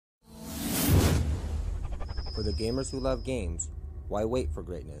For the gamers who love games, why wait for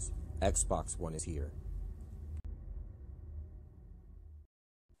greatness? Xbox One is here.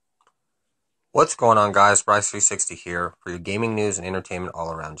 What's going on, guys? Bryce360 here for your gaming news and entertainment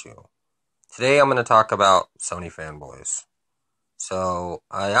all around you. Today I'm going to talk about Sony Fanboys. So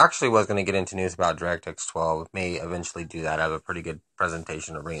I actually was going to get into news about DirectX 12. May eventually do that. I have a pretty good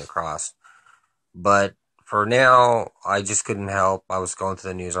presentation to bring across. But for now, I just couldn't help. I was going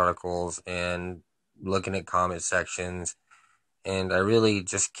through the news articles and looking at comment sections, and I really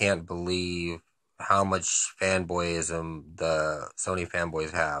just can't believe how much fanboyism the Sony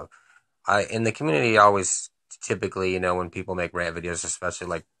fanboys have. In the community, I always typically, when people make rant videos, especially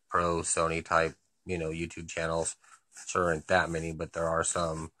like pro Sony type, YouTube channels, sure aren't that many, but there are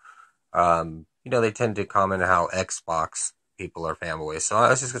some. They tend to comment how Xbox people are fanboys. So I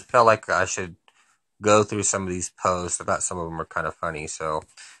just felt like I should go through some of these posts. I thought some of them are kind of funny. So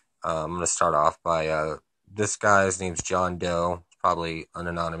I'm going to start off by this guy's name's John Doe, probably an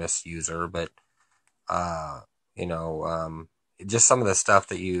anonymous user, but just some of the stuff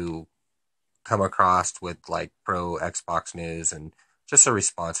that you come across with like pro Xbox news and just the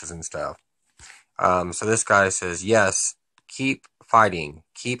responses and stuff. So this guy says, yes, keep fighting,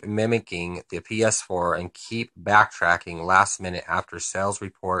 keep mimicking the PS4, and keep backtracking last minute after sales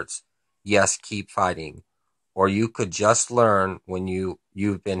reports. Yes, keep fighting. Or you could just learn when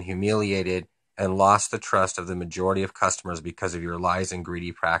you've been humiliated and lost the trust of the majority of customers because of your lies and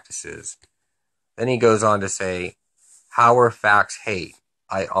greedy practices. Then he goes on to say, how are facts hate?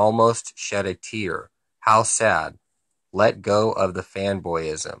 I almost shed a tear. How sad. Let go of the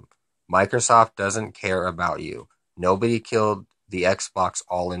fanboyism. Microsoft doesn't care about you. Nobody killed the Xbox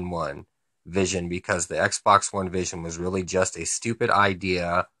all-in-one vision because the Xbox One vision was really just a stupid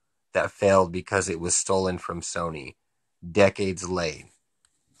idea that failed because it was stolen from Sony decades late.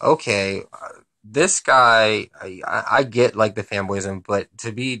 Okay, this guy, I get like the fanboyism, but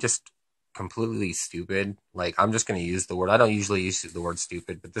to be just completely stupid, like I'm just going to use the word. I don't usually use the word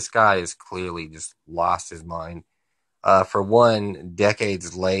stupid, but this guy is clearly just lost his mind. For one,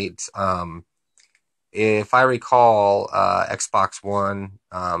 decades late. If I recall, Xbox One,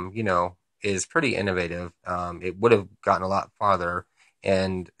 is pretty innovative. It would have gotten a lot farther.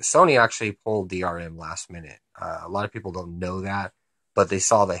 And Sony actually pulled DRM last minute. A lot of people don't know that, but they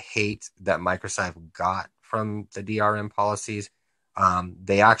saw the hate that Microsoft got from the DRM policies.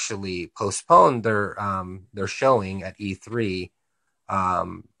 They actually postponed their showing at E3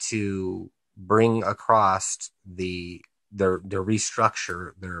 to bring across their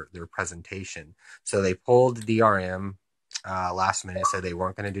restructure their presentation. So they pulled DRM last minute, said they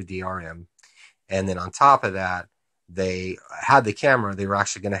weren't going to do DRM, and then on top of that, they had the camera. They were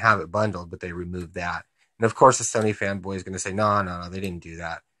actually going to have it bundled, but they removed that. And of course, the Sony fanboy is going to say, no, they didn't do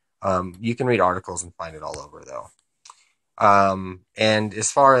that. You can read articles and find it all over, though. And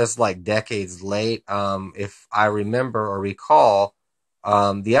as far as like decades late, if I remember or recall,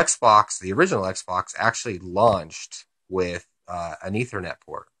 the Xbox, the original Xbox, actually launched with an Ethernet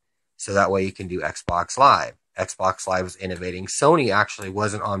port. So that way you can do Xbox Live. Xbox Live was innovating. Sony actually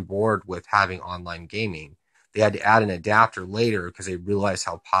wasn't on board with having online gaming. They had to add an adapter later because they realized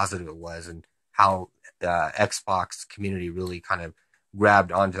how positive it was and how Xbox community really kind of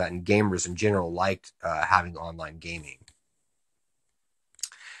grabbed onto that, and gamers in general liked having online gaming.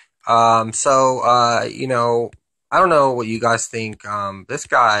 I don't know what you guys think. This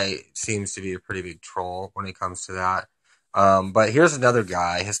guy seems to be a pretty big troll when it comes to that. But here's another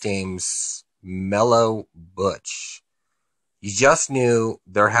guy. His name's Mellow Butch. You just knew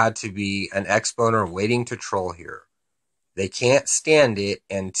there had to be an exponer waiting to troll here. They can't stand it,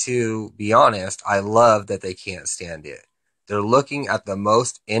 and to be honest, I love that they can't stand it. They're looking at the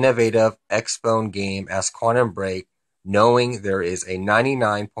most innovative Xbone game as Quantum Break, knowing there is a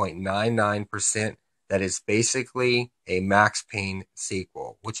 99.99% that is basically a Max Payne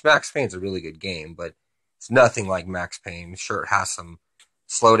sequel, which Max Payne's a really good game, but it's nothing like Max Payne. Sure, it has some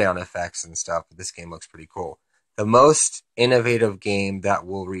slowdown effects and stuff, but this game looks pretty cool. The most innovative game that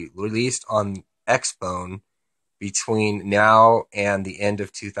will be released on Xbone between now and the end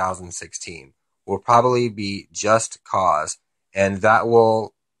of 2016 will probably be Just Cause, and that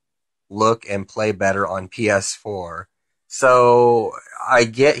will look and play better on PS4. So I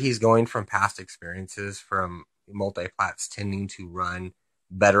get he's going from past experiences from multi-plats tending to run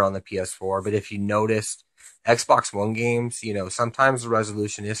better on the PS4, but if you noticed, Xbox One games, sometimes the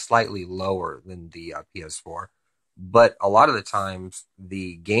resolution is slightly lower than the PS4, but a lot of the times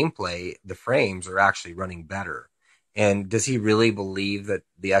the gameplay, the frames are actually running better. And does he really believe that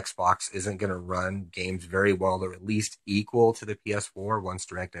the Xbox isn't going to run games very well or at least equal to the PS4 once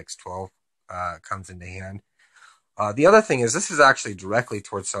DirectX 12 comes into hand? The other thing is, this is actually directly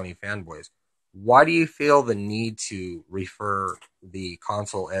towards Sony fanboys. Why do you feel the need to refer the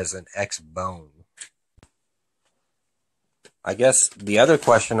console as an X-Bone? I guess the other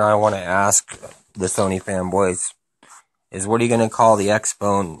question I want to ask the Sony fanboys is, what are you going to call the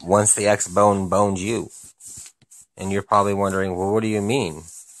X-Bone once the X-Bone bones you? And you're probably wondering, well, what do you mean?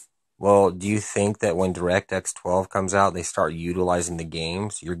 Well, do you think that when DirectX 12 comes out, they start utilizing the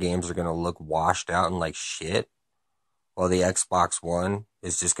games, your games are going to look washed out and like shit? While the Xbox One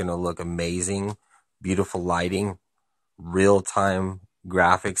is just going to look amazing, beautiful lighting, real-time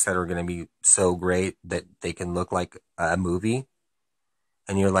graphics that are going to be so great that they can look like a movie?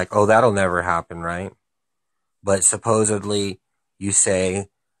 And you're like, oh, that'll never happen, right? But supposedly you say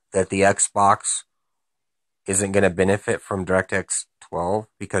that the Xbox isn't going to benefit from DirectX 12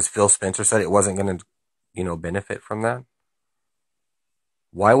 because Phil Spencer said it wasn't going to, benefit from that.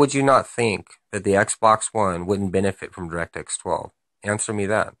 Why would you not think that the Xbox One wouldn't benefit from DirectX 12? Answer me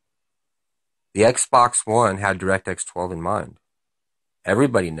that. The Xbox One had DirectX 12 in mind.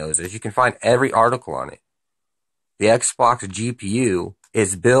 Everybody knows this. You can find every article on it. The Xbox GPU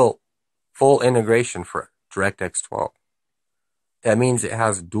is built full integration for DirectX 12. That means it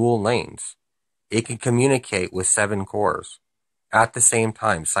has dual lanes. It can communicate with 7 cores at the same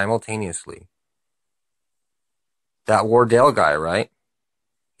time, simultaneously. That Wardell guy, right?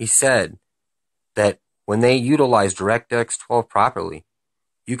 He said that when they utilize DirectX 12 properly,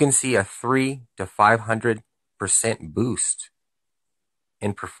 you can see a 300 to 500% boost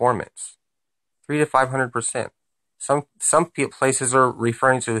in performance. 300 to 500%. Some places are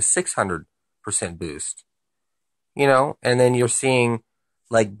referring to a 600% boost. And then you're seeing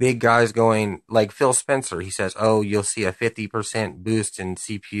like big guys going, like Phil Spencer, he says, oh, you'll see a 50% boost in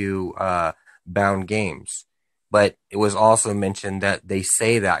CPU bound games. But it was also mentioned that they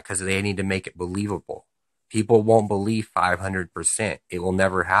say that because they need to make it believable. People won't believe 500%. It will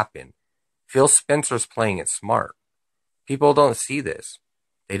never happen. Phil Spencer's playing it smart. People don't see this.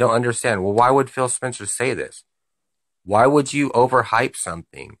 They don't understand. Well, why would Phil Spencer say this? Why would you overhype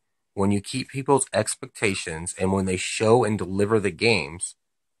something when you keep people's expectations and when they show and deliver the games,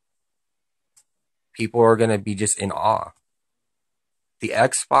 people are going to be just in awe? The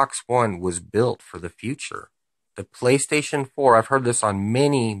Xbox One was built for the future. The PlayStation 4, I've heard this on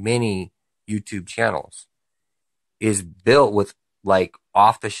many, many YouTube channels, is built with like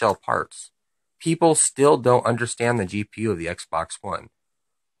off-the-shelf parts. People still don't understand the GPU of the Xbox One.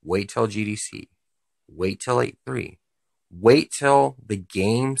 Wait till GDC. Wait till 8.3. Wait till the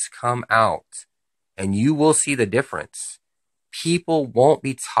games come out and you will see the difference. People won't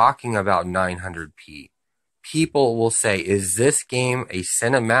be talking about 900p. People will say, is this game a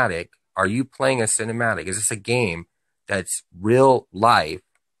cinematic? Are you playing a cinematic? Is this a game that's real life?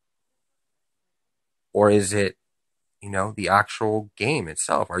 Or is it, the actual game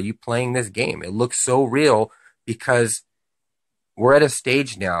itself? Are you playing this game? It looks so real because we're at a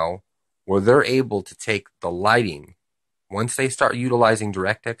stage now where they're able to take the lighting. Once they start utilizing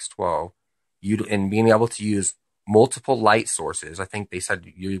DirectX 12 and being able to use multiple light sources, I think they said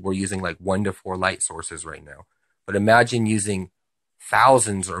we're using like 1 to 4 light sources right now. But imagine using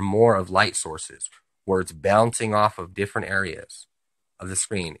thousands or more of light sources where it's bouncing off of different areas of the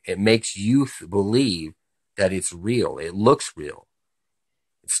screen. It makes you believe that it's real. It looks real.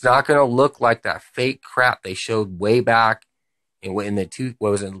 It's not going to look like that fake crap they showed way back in with the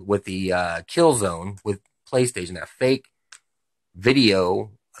Killzone with PlayStation, that fake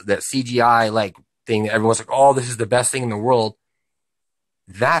video, that CGI like thing that everyone's like, oh, this is the best thing in the world.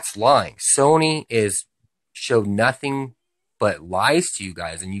 That's lying. Sony showed nothing but lies to you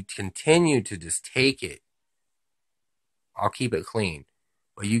guys, and you continue to just take it. I'll keep it clean.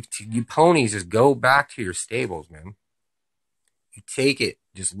 But you ponies, just go back to your stables, man. You take it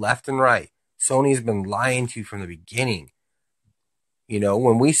just left and right. Sony's been lying to you from the beginning.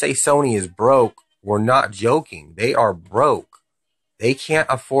 When we say Sony is broke, we're not joking. They are broke. They can't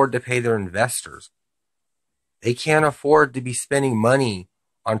afford to pay their investors. They can't afford to be spending money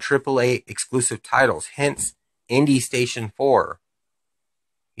on AAA exclusive titles, hence Indie Station 4.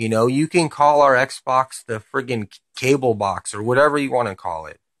 You can call our Xbox the friggin' cable box or whatever you want to call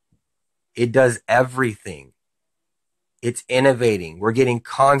it. It does everything. It's innovating. We're getting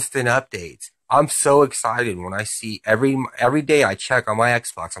constant updates. I'm so excited when I see every day I check on my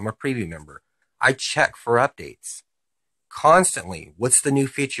Xbox. I'm a preview member. I check for updates constantly. What's the new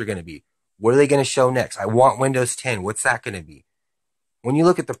feature going to be? What are they going to show next? I want Windows 10. What's that going to be? When you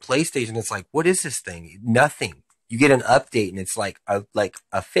look at the PlayStation, it's like, what is this thing? Nothing. You get an update and it's like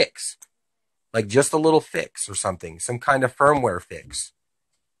a fix. Like just a little fix or something. Some kind of firmware fix.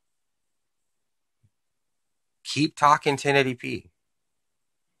 keep talking 1080p.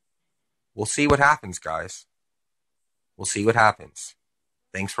 We'll see what happens, guys. We'll see what happens.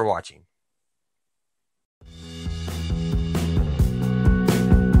 Thanks for watching.